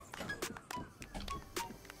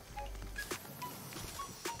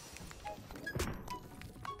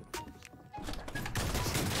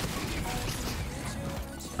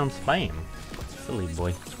on spam. Silly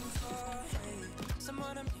boy.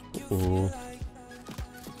 Ooh.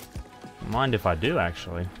 Mind if I do,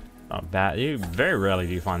 actually. Not bad. You very rarely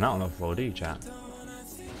do you find that on the floor, do you, chat?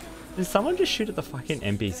 Did someone just shoot at the fucking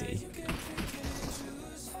NPC?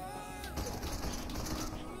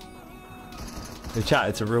 The chat,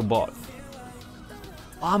 it's a real bot.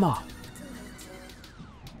 Armor!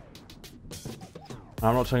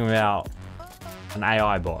 I'm not talking about an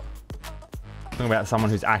AI bot. I'm talking about someone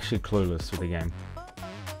who's actually clueless with the game.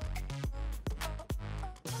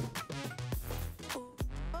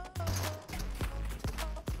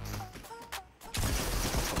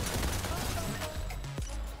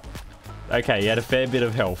 Okay, he had a fair bit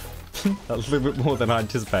of health. A little bit more than I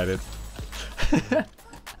anticipated.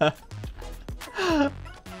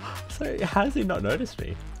 So, how does he not notice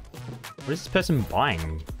me? What is this person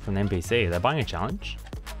buying from the NPC? Are they buying a challenge?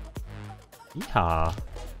 Yeah.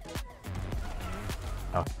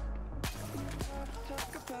 Oh.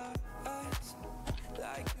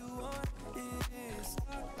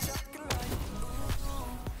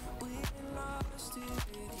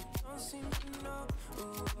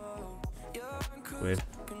 Weird.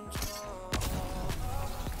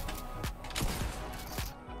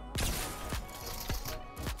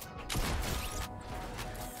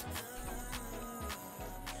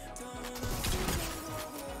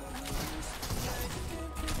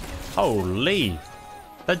 Holy!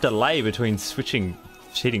 That delay between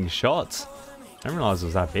shooting shots. I didn't realize it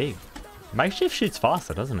was that big. Makeshift shoots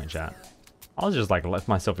faster, doesn't it, chat? I was just like left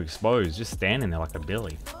myself exposed, just standing there like a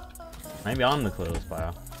billy. Maybe I'm the clueless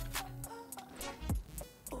player.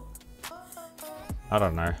 I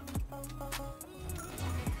don't know.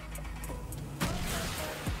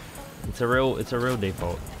 It's a real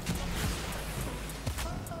default.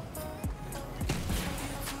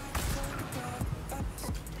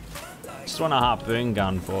 Just want a harpoon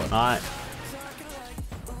gun Fortnite.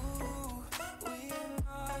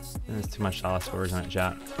 There's too much to ask for, isn't it,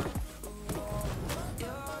 chat?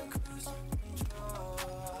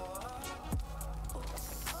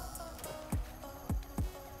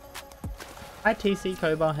 Hi TC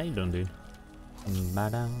Cobra, how you doing, dude?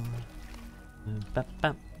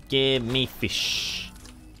 Give me fish.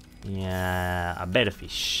 Yeah, a better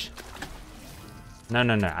fish. No,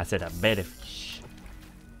 I said a better fish.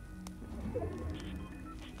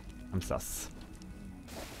 I'm sus.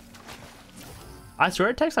 I swear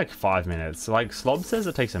it takes like 5 minutes. Like Slob says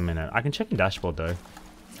it takes a minute. I can check in dashboard though.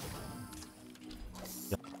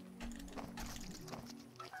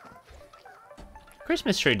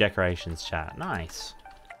 Christmas tree decorations, chat. Nice.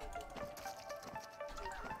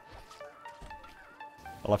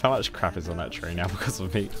 I love how much crap is on that tree now because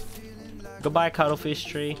of me. Goodbye, cuttlefish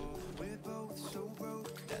tree.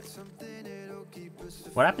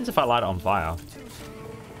 What happens if I light it on fire?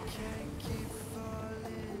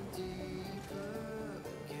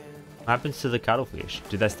 What happens to the cuttlefish?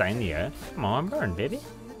 Do they stay in the air? Come on, burn, baby.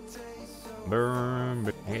 Burn,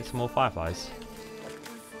 burn. I get some more fireflies.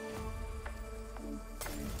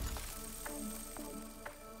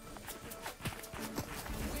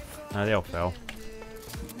 No, they all fell.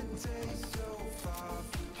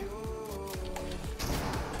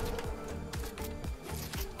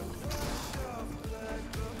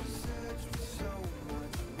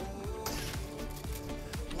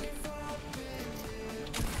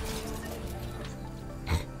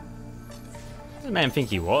 What did the man think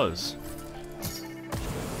he was?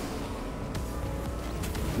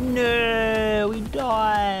 No, we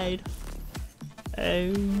died. Oh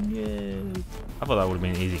no. I thought that would have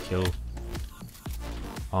been an easy kill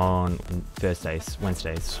on Wednesdays.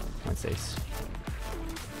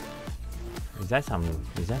 Is that some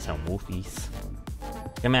wolfies?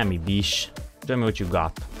 Come at me, bish. Tell me what you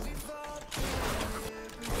got.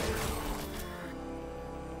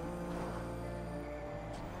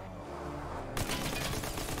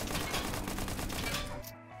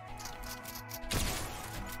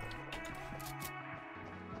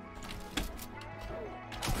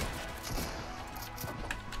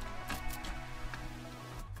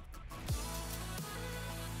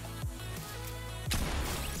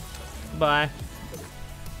 Bye.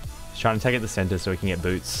 He's trying to take it to the center so we can get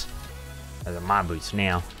boots. Those are my boots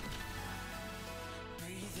now.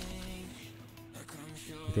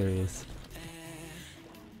 There he is.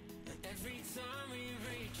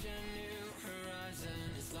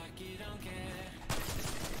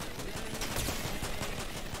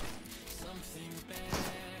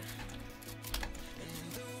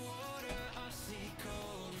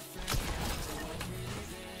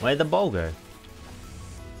 Where'd the ball go?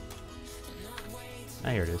 Oh,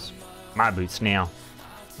 here it is. My boots now.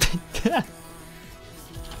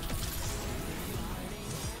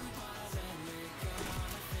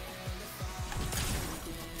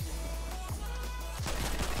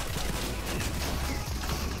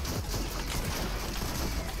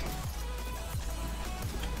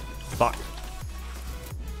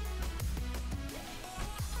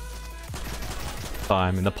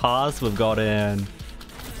 time. In the past, we've gotten...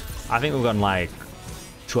 I think we've gotten like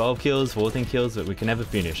 12 kills, 14 kills, but we can never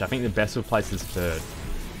finish. I think the best we've placed is 3rd.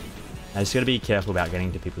 I just gotta be careful about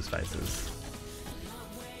getting to people's faces.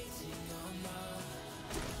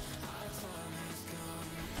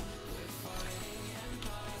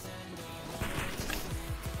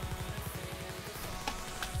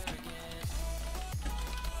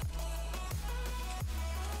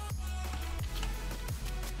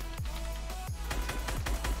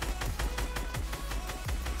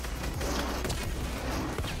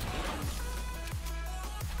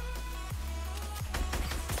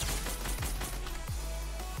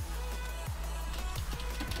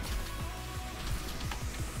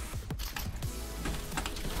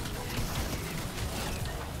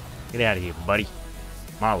 Get out of here, buddy.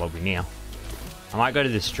 My lobby now. I might go to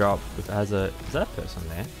this drop if it has a... Is that a person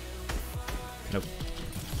there? Nope.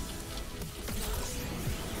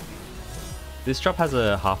 This drop has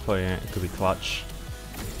a half point in it. It could be clutch.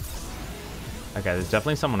 Okay, there's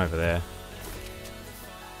definitely someone over there.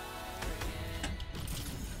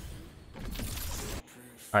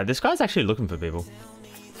 Alright, this guy's actually looking for people.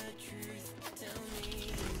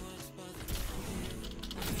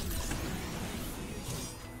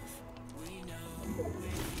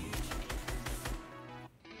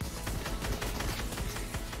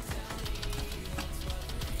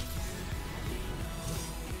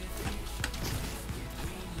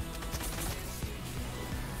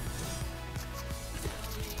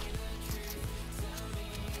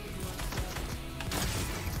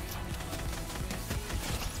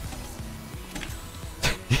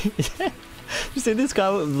 You see this guy,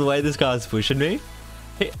 the way this guy's pushing me?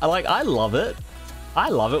 I love it. I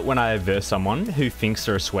love it when I verse someone who thinks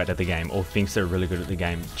they're a sweat at the game or thinks they're really good at the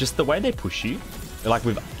game. Just the way they push you, like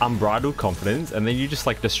with unbridled confidence, and then you just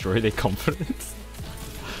like destroy their confidence.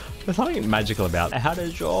 There's something magical about it. How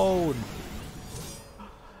does hold?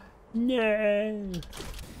 No.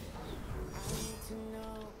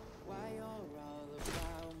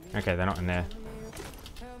 Okay, they're not in there.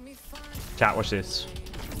 Chat, watch this.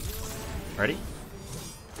 Ready?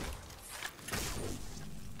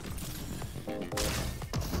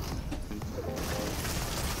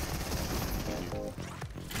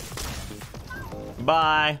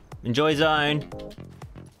 Bye. Enjoy zone.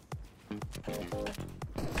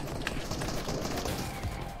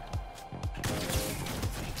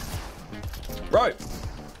 Bro,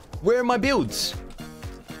 where are my builds?